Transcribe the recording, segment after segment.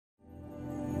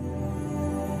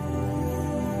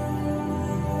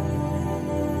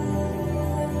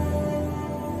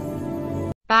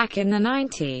Back in the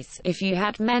 90s, if you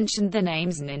had mentioned the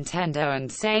names Nintendo and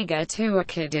Sega to a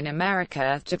kid in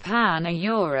America, Japan or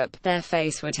Europe, their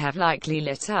face would have likely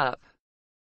lit up.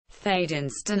 They'd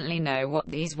instantly know what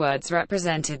these words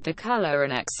represented: the color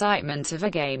and excitement of a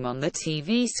game on the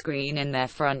TV screen in their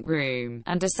front room,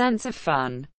 and a sense of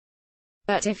fun.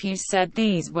 But if you said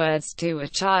these words to a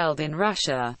child in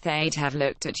Russia, they'd have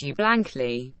looked at you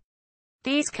blankly.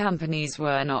 These companies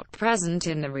were not present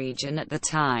in the region at the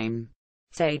time.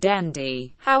 Say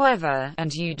Dendy, however,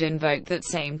 and you'd invoke that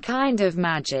same kind of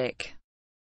magic.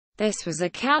 This was a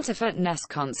counterfeit NES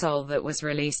console that was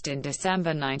released in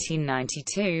December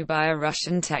 1992 by a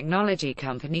Russian technology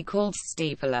company called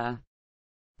Steepeler.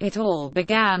 It all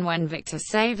began when Viktor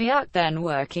Savyuk, then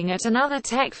working at another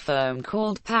tech firm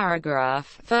called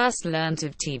Paragraph, first learnt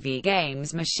of TV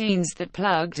games machines that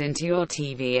plugged into your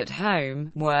TV at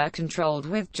home, were controlled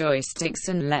with joysticks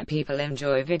and let people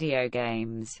enjoy video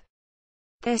games.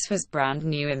 This was brand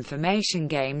new information.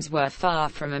 Games were far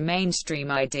from a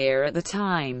mainstream idea at the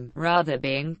time, rather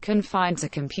being confined to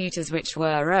computers which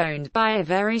were owned by a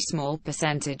very small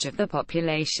percentage of the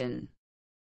population.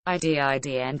 I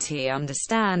didn't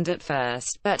understand at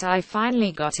first, but I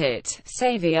finally got it,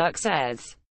 Savyuk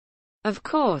says. Of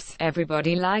course,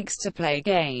 everybody likes to play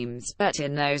games, but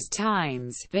in those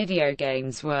times, video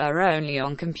games were only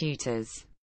on computers.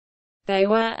 They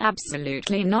were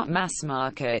absolutely not mass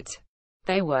market.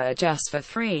 They were just for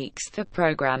freaks, for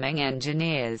programming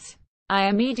engineers. I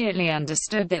immediately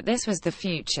understood that this was the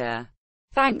future.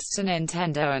 Thanks to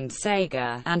Nintendo and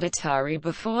Sega, and Atari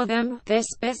before them, this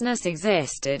business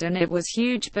existed and it was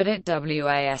huge, but it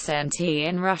wasn't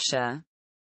in Russia.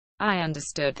 I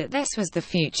understood that this was the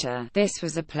future. This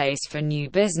was a place for new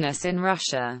business in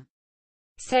Russia.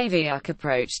 Savyuk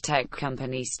approached tech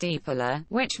company Steepeler,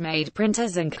 which made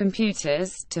printers and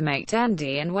computers, to make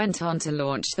Dendy, and went on to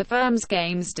launch the firm's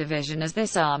games division as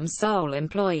this arm's sole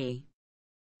employee.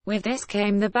 With this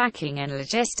came the backing and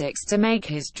logistics to make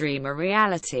his dream a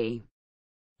reality.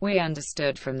 We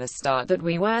understood from the start that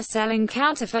we were selling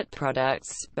counterfeit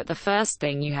products, but the first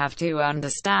thing you have to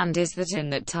understand is that in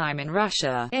that time in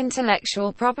Russia,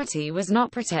 intellectual property was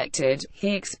not protected,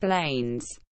 he explains.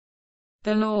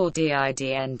 The law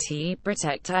didn't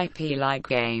protect IP-like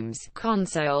games,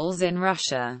 consoles in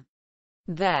Russia.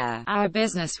 There, our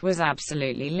business was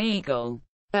absolutely legal.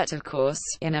 But of course,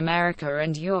 in America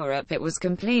and Europe it was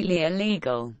completely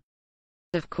illegal.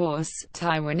 Of course,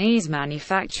 Taiwanese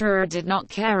manufacturer did not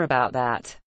care about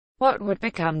that. What would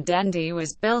become Dendy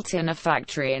was built in a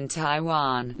factory in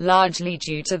Taiwan, largely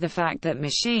due to the fact that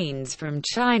machines from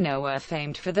China were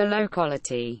famed for the low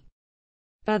quality.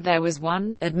 But there was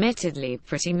one, admittedly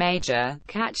pretty major,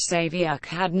 catch: Savyuk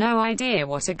had no idea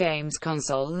what a games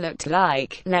console looked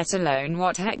like, let alone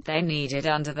what heck they needed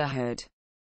under the hood.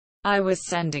 I was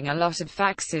sending a lot of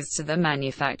faxes to the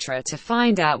manufacturer to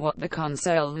find out what the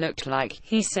console looked like,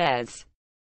 he says.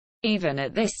 Even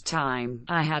at this time,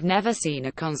 I had never seen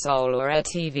a console or a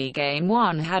TV game.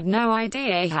 One had no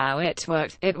idea how it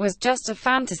worked, it was just a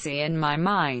fantasy in my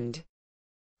mind.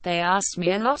 They asked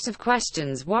me a lot of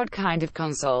questions. What kind of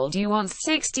console do you want,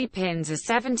 60 pins or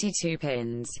 72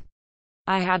 pins?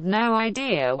 I had no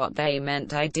idea what they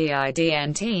meant. I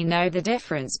didn't know the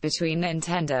difference between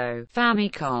Nintendo,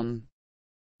 Famicom.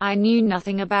 I knew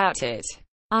nothing about it.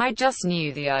 I just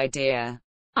knew the idea.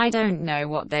 I don't know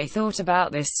what they thought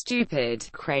about this stupid,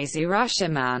 crazy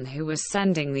Russian man who was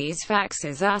sending these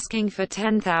faxes asking for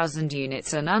 10,000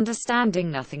 units and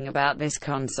understanding nothing about this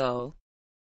console.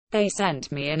 They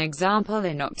sent me an example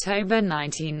in October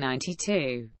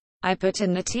 1992. I put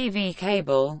in the TV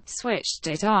cable, switched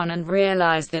it on and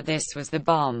realized that this was the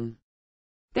bomb.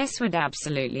 This would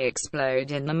absolutely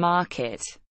explode in the market.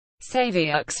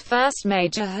 Savyuk's first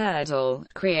major hurdle,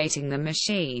 creating the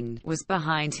machine, was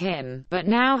behind him, but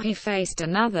now he faced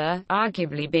another,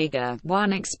 arguably bigger,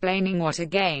 one: explaining what a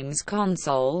games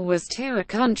console was to a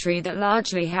country that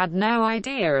largely had no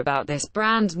idea about this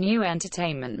brand new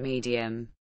entertainment medium.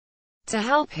 To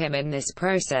help him in this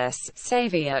process,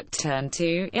 Savyuk turned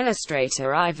to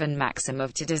illustrator Ivan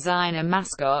Maximov to design a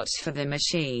mascot for the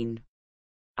machine.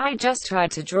 I just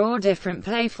tried to draw different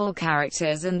playful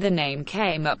characters and the name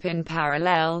came up in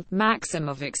parallel,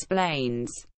 Maximov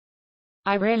explains.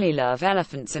 I really love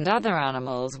elephants and other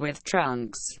animals with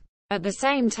trunks. At the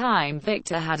same time,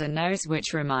 Victor had a nose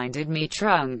which reminded me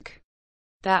trunk.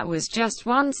 That was just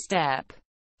one step.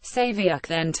 Savyuk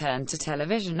then turned to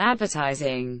television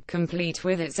advertising, complete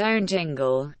with its own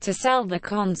jingle, to sell the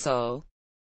console.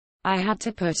 I had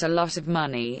to put a lot of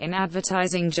money in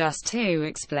advertising just to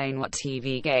explain what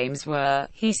TV games were,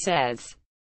 he says.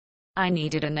 I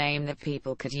needed a name that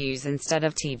people could use instead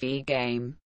of TV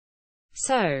game.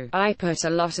 So, I put a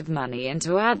lot of money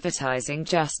into advertising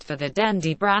just for the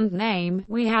Dendy brand name.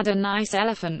 We had a nice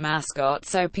elephant mascot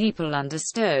so people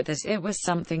understood that it was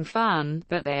something fun,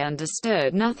 but they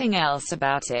understood nothing else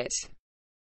about it.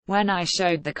 When I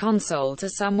showed the console to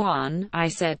someone, I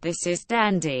said this is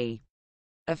Dendy.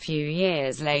 A few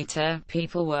years later,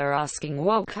 people were asking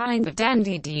what kind of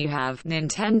Dendy do you have,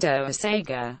 Nintendo or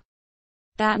Sega?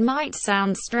 That might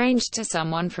sound strange to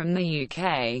someone from the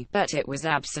UK, but it was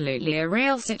absolutely a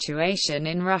real situation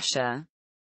in Russia.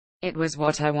 It was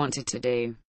what I wanted to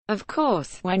do. Of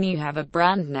course, when you have a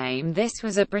brand name, this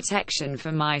was a protection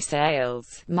for my sales,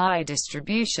 my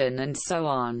distribution and so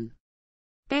on.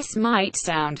 This might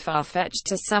sound far-fetched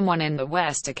to someone in the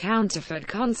West, a counterfeit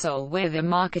console with a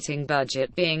marketing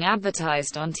budget being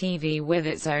advertised on TV with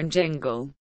its own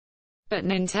jingle. But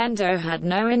Nintendo had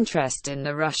no interest in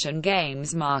the Russian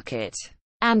games market.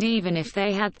 And even if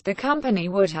they had, the company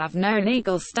would have no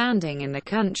legal standing in the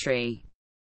country.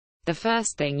 The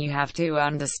first thing you have to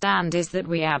understand is that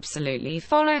we absolutely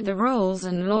follow the rules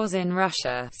and laws in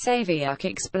Russia, Saviuk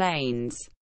explains.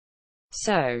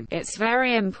 So, it's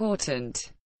very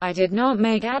important. I did not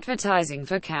make advertising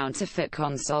for counterfeit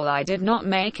console. I did not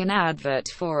make an advert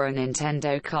for a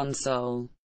Nintendo console.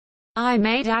 I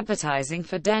made advertising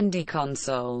for Dendy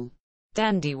console.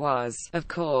 Dendy was, of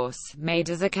course, made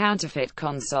as a counterfeit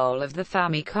console of the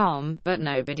Famicom, but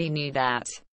nobody knew that.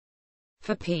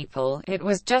 For people, it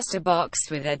was just a box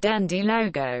with a Dendy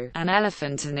logo, an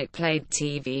elephant, and it played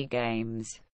TV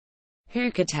games. Who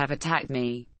could have attacked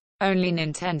me? Only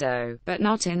Nintendo, but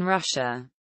not in Russia.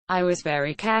 I was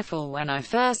very careful when I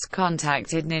first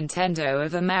contacted Nintendo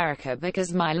of America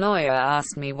because my lawyer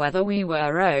asked me whether we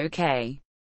were okay.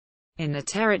 In the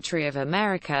territory of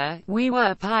America, we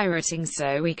were pirating,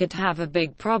 so we could have a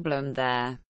big problem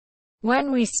there.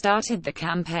 When we started the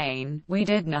campaign, we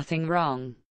did nothing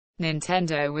wrong.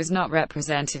 Nintendo was not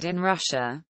represented in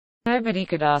Russia. Nobody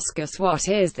could ask us what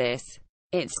is this?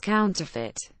 It's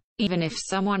counterfeit. Even if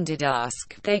someone did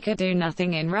ask, they could do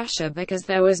nothing in Russia because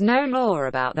there was no law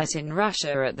about that in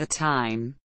Russia at the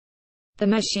time. The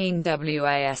machine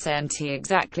wasn't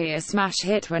exactly a smash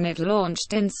hit when it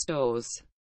launched in stores.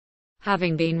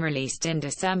 Having been released in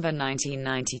December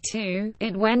 1992,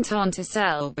 it went on to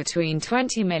sell between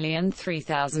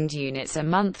 20,003,000 units a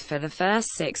month for the first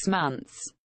 6 months.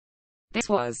 This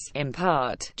was, in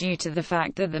part, due to the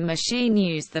fact that the machine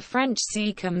used the French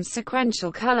Seacom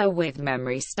sequential color with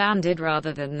memory standard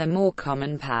rather than the more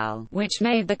common PAL, which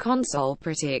made the console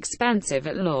pretty expensive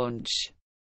at launch.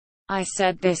 I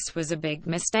said this was a big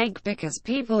mistake because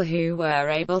people who were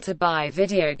able to buy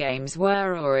video games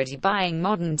were already buying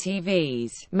modern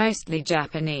TVs, mostly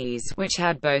Japanese, which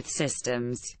had both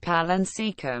systems, PAL and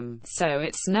Seacom, so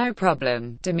it's no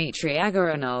problem. Dmitry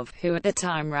Agaronov, who at the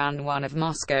time ran one of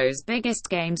Moscow's biggest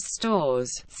games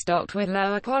stores, stocked with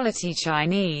lower quality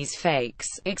Chinese fakes,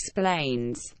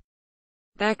 explains.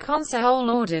 Their console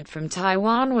ordered from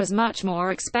Taiwan was much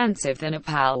more expensive than a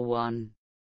PAL one.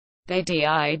 They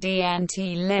didn't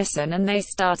listen and they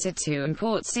started to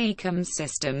import Seacom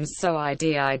systems, so I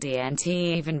didn't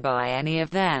even buy any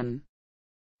of them.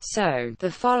 So,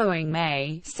 the following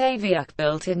May, Saviuk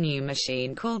built a new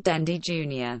machine called Dendy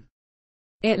Jr.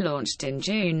 It launched in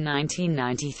June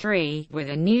 1993, with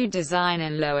a new design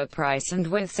and lower price, and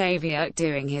with Saviuk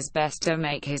doing his best to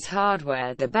make his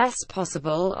hardware the best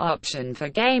possible option for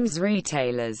games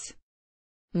retailers.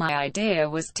 My idea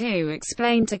was to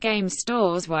explain to game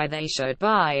stores why they should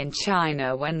buy in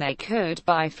China when they could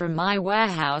buy from my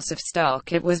warehouse of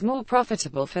stock. It was more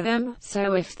profitable for them,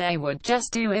 so if they would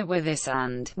just do it with this,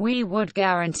 and we would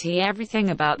guarantee everything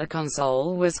about the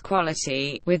console was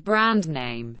quality, with brand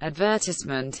name,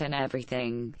 advertisement and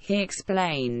everything, he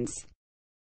explains.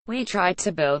 We tried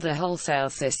to build a wholesale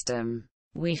system.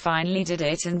 We finally did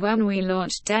it, and when we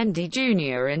launched Dendy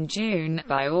Jr. in June,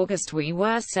 by August we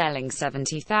were selling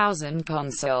 70,000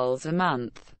 consoles a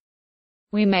month.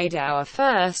 We made our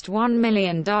first $1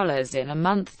 million in a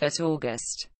month that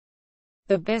August.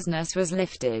 The business was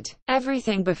lifted.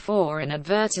 Everything before in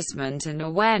advertisement and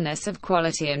awareness of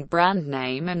quality and brand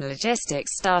name and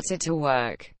logistics started to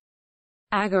work.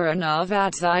 Agaronov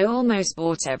adds, I almost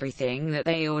bought everything that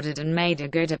they ordered and made a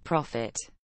good profit.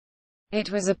 It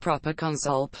was a proper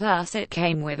console, plus it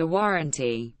came with a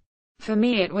warranty. For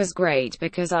me it was great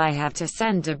because I had to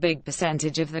send a big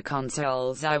percentage of the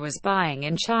consoles I was buying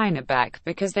in China back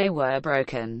because they were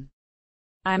broken.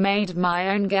 I made my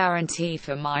own guarantee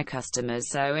for my customers,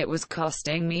 so it was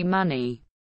costing me money.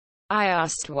 I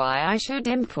asked why I should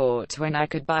import when I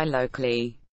could buy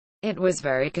locally. It was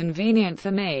very convenient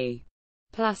for me.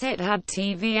 Plus it had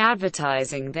TV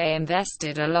advertising. They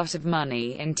invested a lot of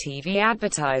money in TV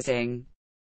advertising.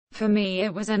 For me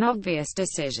it was an obvious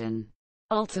decision.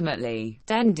 Ultimately,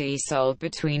 Dendy sold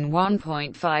between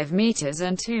 1.5 meters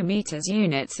and 2 meters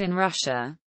units in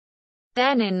Russia.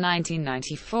 Then in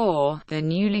 1994, the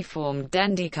newly formed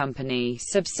Dendy Company,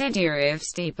 subsidiary of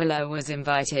Steepeler, was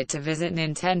invited to visit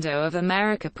Nintendo of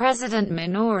America President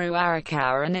Minoru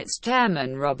Arakawa and its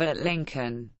chairman Robert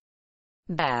Lincoln.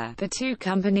 There, the two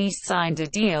companies signed a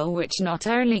deal which not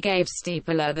only gave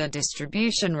Steepeler the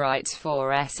distribution rights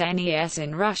for SNES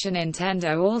in Russia,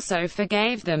 Nintendo also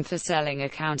forgave them for selling a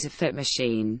counterfeit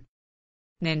machine.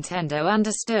 Nintendo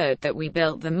understood that we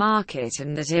built the market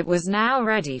and that it was now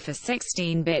ready for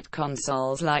 16-bit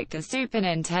consoles like the Super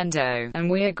Nintendo, and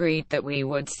we agreed that we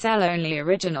would sell only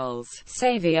originals,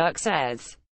 Saviuk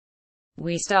says.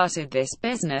 We started this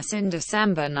business in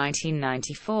December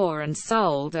 1994 and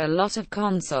sold a lot of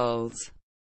consoles.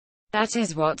 That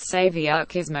is what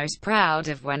Saviuk is most proud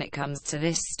of when it comes to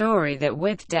this story, that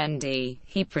with Dendy,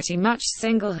 he pretty much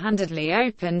single-handedly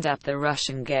opened up the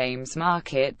Russian games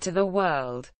market to the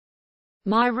world.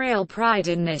 My real pride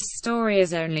in this story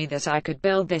is only that I could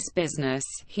build this business,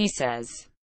 he says.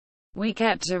 We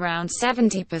kept around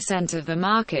 70% of the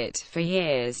market for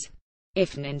years.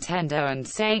 If Nintendo and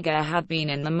Sega had been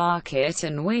in the market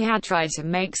and we had tried to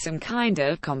make some kind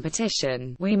of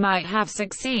competition, we might have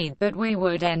succeeded, but we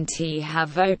wouldn't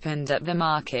have opened up the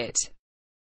market.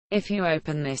 If you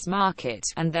open this market,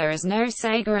 and there is no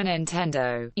Sega and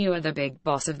Nintendo, you are the big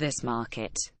boss of this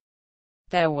market.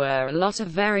 There were a lot of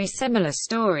very similar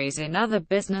stories in other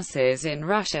businesses in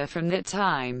Russia from that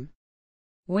time.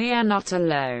 We are not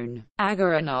alone.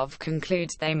 Agaranov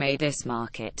concludes they made this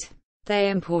market.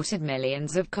 They imported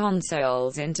millions of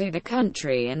consoles into the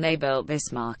country and they built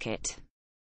this market.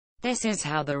 This is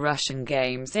how the Russian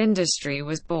games industry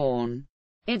was born.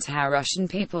 It's how Russian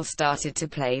people started to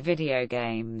play video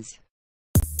games.